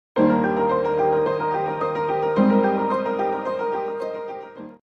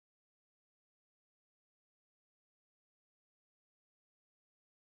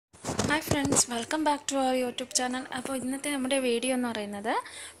friends, welcome back to our YouTube channel. അപ്പോൾ ഇന്നത്തെ നമ്മുടെ വീഡിയോ എന്ന് പറയുന്നത്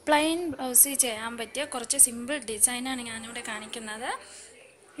പ്ലെയിൻ ബ്ലൗസ് ചെയ്യാൻ പറ്റിയ കുറച്ച് സിമ്പിൾ ഡിസൈനാണ് ഞാനിവിടെ കാണിക്കുന്നത്.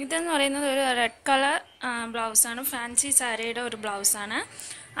 ഇതെന്ന് പറയുന്നത് ഒരു റെഡ് കളർ ബ്ലൗസാണ്, ഫാൻസി സാരിയുടെ ഒരു ബ്ലൗസാണ്.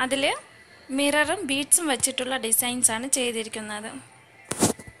 അതിൽ മിററും ബീഡ്സും വെച്ചിട്ടുള്ള ഡിസൈൻസാണ് ചെയ്തിരിക്കുന്നത്.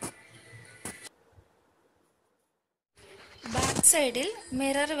 ബാക്ക് സൈഡിൽ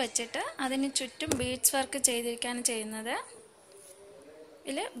മിറർ വെച്ചിട്ട് അതിന് ചുറ്റും ബീഡ്സ് വർക്ക് ചെയ്തിരിക്കുകയാണ് ചെയ്യുന്നത്.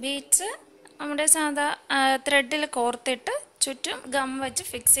 ഇതിൽ ബീഡ്സ് നമ്മുടെ സാധാ ത്രെഡിൽ കോർത്തിട്ട് ചുറ്റും ഗം വെച്ച്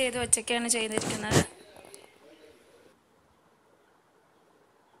ഫിക്സ് ചെയ്ത് വെച്ചൊക്കെയാണ് ചെയ്തിരിക്കുന്നത്.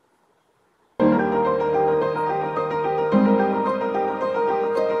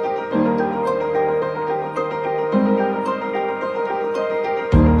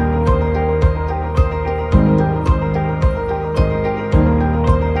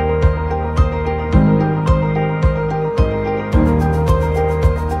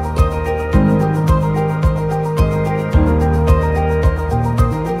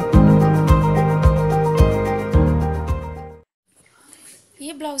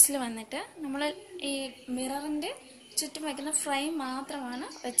 ഈ ബ്ലൗസിൽ വന്നിട്ട് നമ്മൾ ഈ മിററിൻ്റെ ചുറ്റും വയ്ക്കുന്ന ഫ്രെയിം മാത്രമാണ്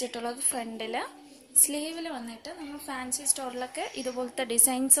വെച്ചിട്ടുള്ളത്. ഫ്രണ്ടിൽ സ്ലീവിൽ വന്നിട്ട് നമ്മൾ ഫാൻസി സ്റ്റോറിലൊക്കെ ഇതുപോലത്തെ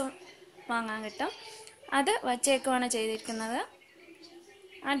ഡിസൈൻസ് വാങ്ങാൻ കിട്ടും. അത് വച്ചേക്കുവാണ് ചെയ്തിരിക്കുന്നത്.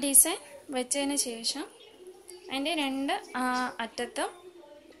 ആ ഡിസൈൻ വെച്ചതിന് ശേഷം അതിൻ്റെ രണ്ട് അറ്റത്തും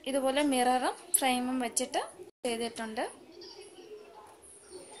ഇതുപോലെ മിററും ഫ്രെയിമും വെച്ചിട്ട് ചെയ്തിട്ടുണ്ട്.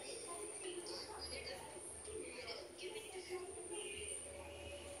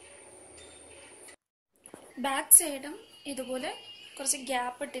 ബാക്ക് സൈഡും ഇതുപോലെ കുറച്ച്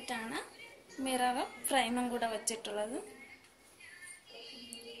ഗ്യാപ്പ് ഇട്ടിട്ടാണ് മിററും ഫ്രെയിമും കൂടെ വെച്ചിട്ടുള്ളത്.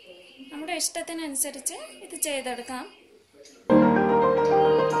 നമ്മുടെ ഇഷ്ടത്തിനനുസരിച്ച് ഇത് ചെയ്തെടുക്കാം.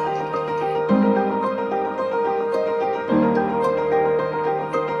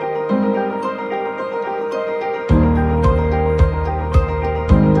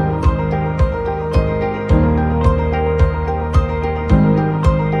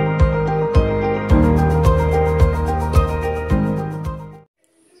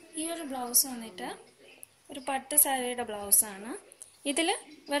 ബ്ലൗസ് വന്നിട്ട് ഒരു പട്ട് സാരിയുടെ ബ്ലൗസാണ്. ഇതിൽ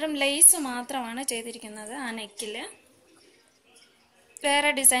വെറും ലേസ് മാത്രമാണ് ചെയ്തിരിക്കുന്നത്. ആ നെക്കിൽ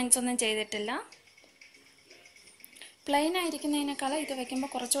വേറെ ഡിസൈൻസ് ഒന്നും ചെയ്തിട്ടില്ല. പ്ലെയിൻ ആയിരിക്കുന്നതിനേക്കാളും ഇത്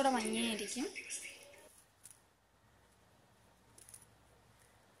വയ്ക്കുമ്പോൾ കുറച്ചുകൂടെ ഭംഗിയായിരിക്കും.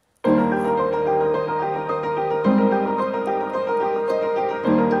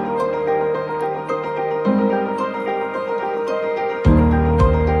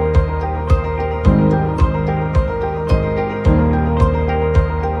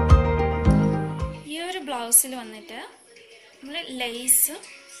 ബ്ലൗസിൽ വന്നിട്ട് നമ്മൾ ലേസും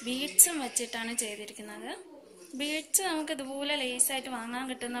ബീഡ്സും വെച്ചിട്ടാണ് ചെയ്തിരിക്കുന്നത്. ബീഡ്സ് നമുക്ക് ഇതുപോലെ ലേസായിട്ട് വാങ്ങാൻ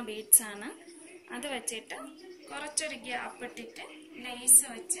കിട്ടുന്ന ബീഡ്സാണ്. അത് വെച്ചിട്ട് കുറച്ചൊരു ഗ്യാപ്പ് ഇട്ടിട്ട് ലേസ്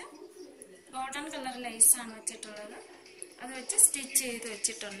വെച്ച് ഗോൾഡൻ കളർ ലേസാണ് വെച്ചിട്ടുള്ളത്. അത് വെച്ച് സ്റ്റിച്ച് ചെയ്ത്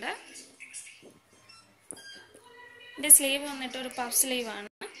വെച്ചിട്ടുണ്ട്. ഇതിൻ്റെ സ്ലീവ് വന്നിട്ട് ഒരു പഫ് സ്ലീവാണ്.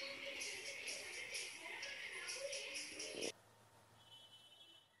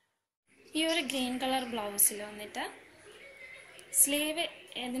 ഈ ഒരു ഗ്രീൻ കളർ ബ്ലൗസിൽ വന്നിട്ട്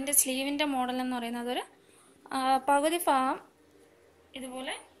ഇതിൻ്റെ സ്ലീവിൻ്റെ മോഡൽ എന്ന് പറയുന്നത് ഒരു പകുതി ഭാഗം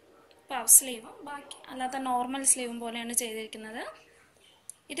ഇതുപോലെ പഫ് സ്ലീവും ബാക്കി അല്ലാത്ത നോർമൽ സ്ലീവും പോലെയാണ് ചെയ്തിരിക്കുന്നത്.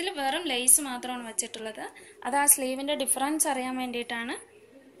 ഇതിൽ വെറും ലേസ് മാത്രമാണ് വെച്ചിട്ടുള്ളത്. അത് ആ സ്ലീവിൻ്റെ ഡിഫറൻസ് അറിയാൻ വേണ്ടിയിട്ടാണ്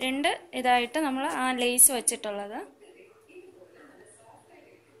രണ്ട് ഇതായിട്ട് നമ്മൾ ആ ലേസ് വെച്ചിട്ടുള്ളത്.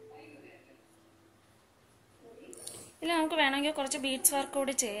 ഇതിൽ നമുക്ക് വേണമെങ്കിൽ കുറച്ച് ബീഡ്സ് വർക്ക്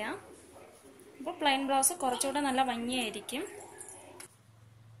കൂടി ചെയ്യാം. അപ്പോൾ പ്ലെയിൻ ബ്ലൗസ് കുറച്ചുകൂടെ നല്ല ഭംഗിയായിരിക്കും.